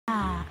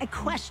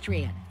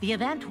Equestrian, the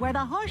event where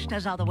the horse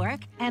does all the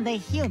work and the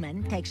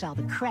human takes all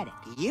the credit.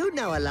 You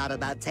know a lot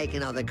about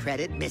taking all the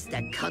credit,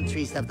 Mr.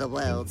 Countries of the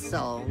World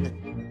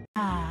song.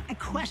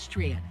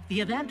 Equestrian,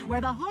 the event where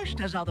the horse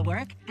does all the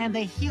work and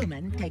the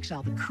human takes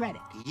all the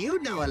credit.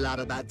 You know a lot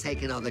about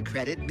taking all the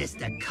credit,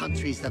 Mr.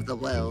 Countries of the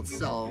World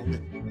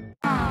song.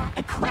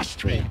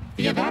 Equestrian,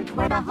 the event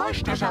where the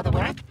horse does all the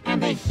work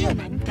and the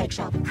human takes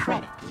all the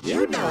credit.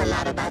 You know a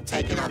lot about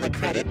taking all the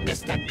credit,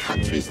 Mr.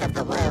 Countries of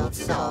the World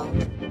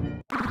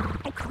song.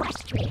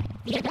 Equestrian,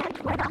 the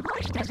event where the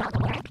horse does all the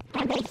work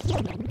and the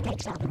human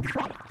takes all the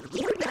credit.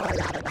 You know a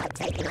lot about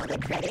taking all the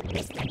credit,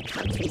 Mr.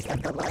 Countries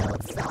of the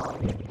World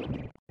song.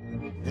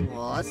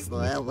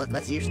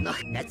 Wat is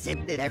nog net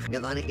simpel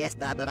gewonnen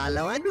gestern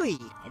alle nu.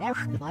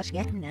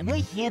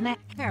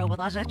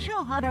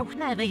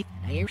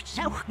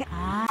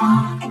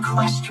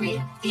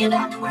 Equestrian, the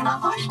event where the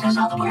horse does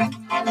all the work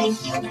and the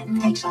human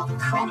takes all the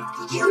credit.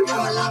 You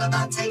know a lot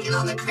about taking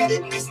all the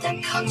credit,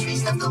 Mr.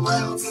 Countries of the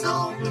World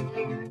song.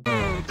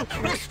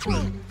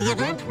 Equestrian, the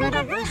event where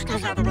the horse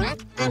does all the work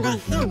and the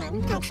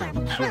human takes all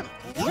the credit.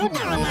 You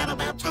know a lot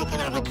about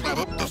taking all the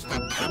credit,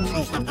 Mr.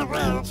 Countries of the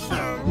World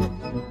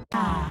song.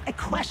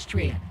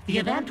 Equestrian, the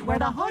event where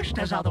the horse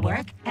does all the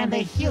work and the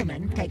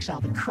human takes all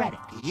the credit.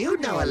 You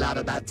know a lot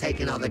about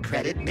taking all the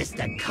credit,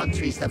 Mr.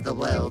 Countries of the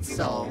World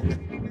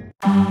song.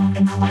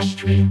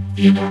 Equestrian,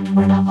 the event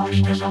where the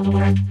horse does all the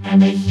work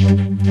and the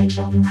human takes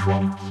all the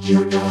credit. You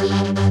know a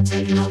lot about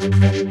taking all the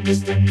credit,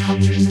 Mr.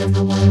 Countries of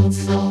the World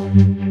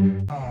song.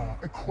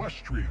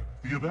 Equestrian, the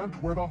event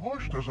where the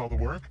horse does all the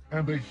work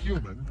and the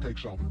human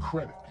takes all the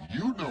credit. You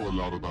know a lot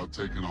about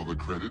taking all the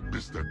credit,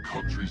 Mr.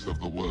 Countries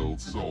of the World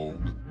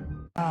song.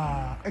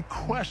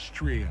 Equestrian,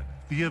 the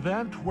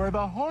event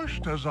where the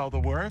horse does all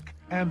the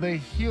work and the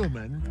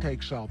human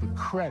takes all the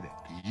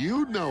credit.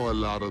 You know a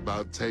lot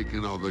about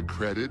taking all the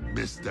credit,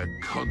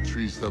 Mr.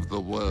 Countries of the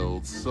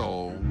World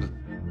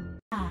song.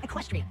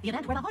 Equestrian, the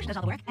event where the horse does all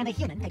the work and the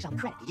human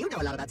takes all the credit. You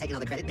know a lot about taking all the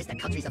credit, Mr.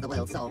 Countries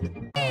of the World song.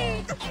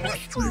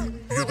 Equestrian,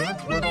 the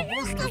event where the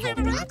horse does all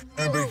the work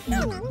and the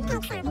human takes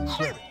all the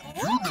credit. You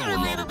know a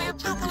lot about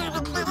taking all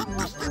the credit,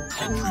 Mr.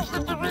 Countries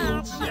of the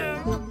World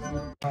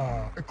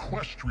song.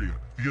 Equestrian,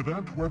 the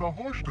event where the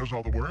horse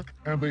does all the work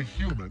and the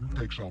human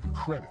takes all the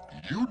credit.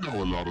 You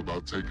know a lot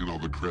about taking all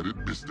the credit,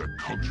 Mr.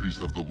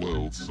 Countries of the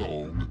World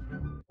song.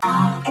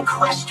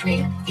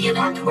 Equestrian, the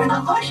event where the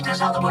horse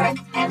does all the work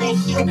and the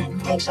human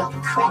takes all the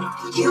credit.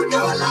 You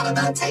know a lot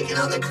about taking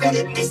all the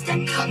credit,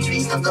 Mr.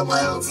 Countries of the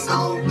World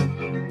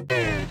song.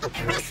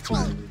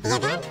 Equestrian, the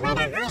event where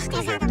the horse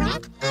does all the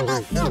work and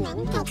the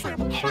human takes all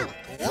the credit.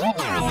 You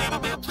know a lot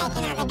about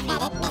taking all the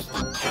credit,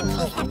 Mr.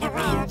 Countries of the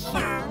World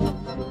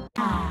song.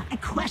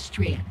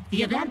 Equestrian,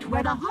 the event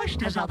where the horse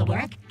does all the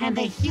work and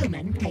the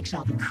human takes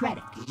all the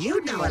credit.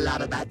 You know a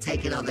lot about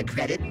taking all the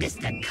credit,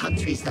 Mr.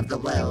 Countries of the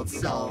World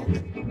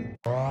song.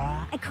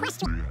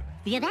 Equestrian,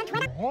 the event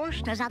where the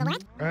horse does all the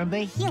work and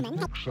the human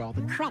takes all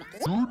the credit.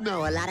 You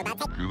know a lot about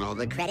taking all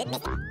the credit,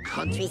 Mr.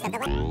 Countries of the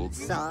World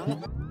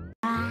song.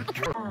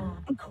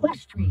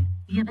 Equestrian,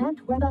 the event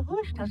where the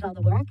horse does all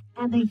the work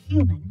and the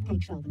human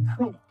takes all the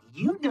credit.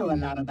 You know a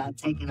lot about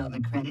taking all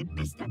the credit,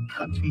 Mr.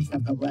 Countries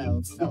of the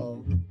World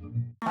song.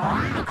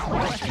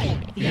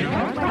 Equestrian, the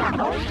event where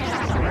the horse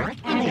does all the work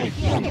and the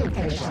human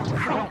takes all the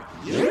credit.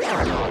 You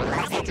know a lot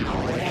about taking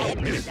all the credit,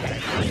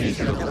 Mr. Countries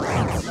of the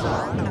World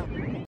song.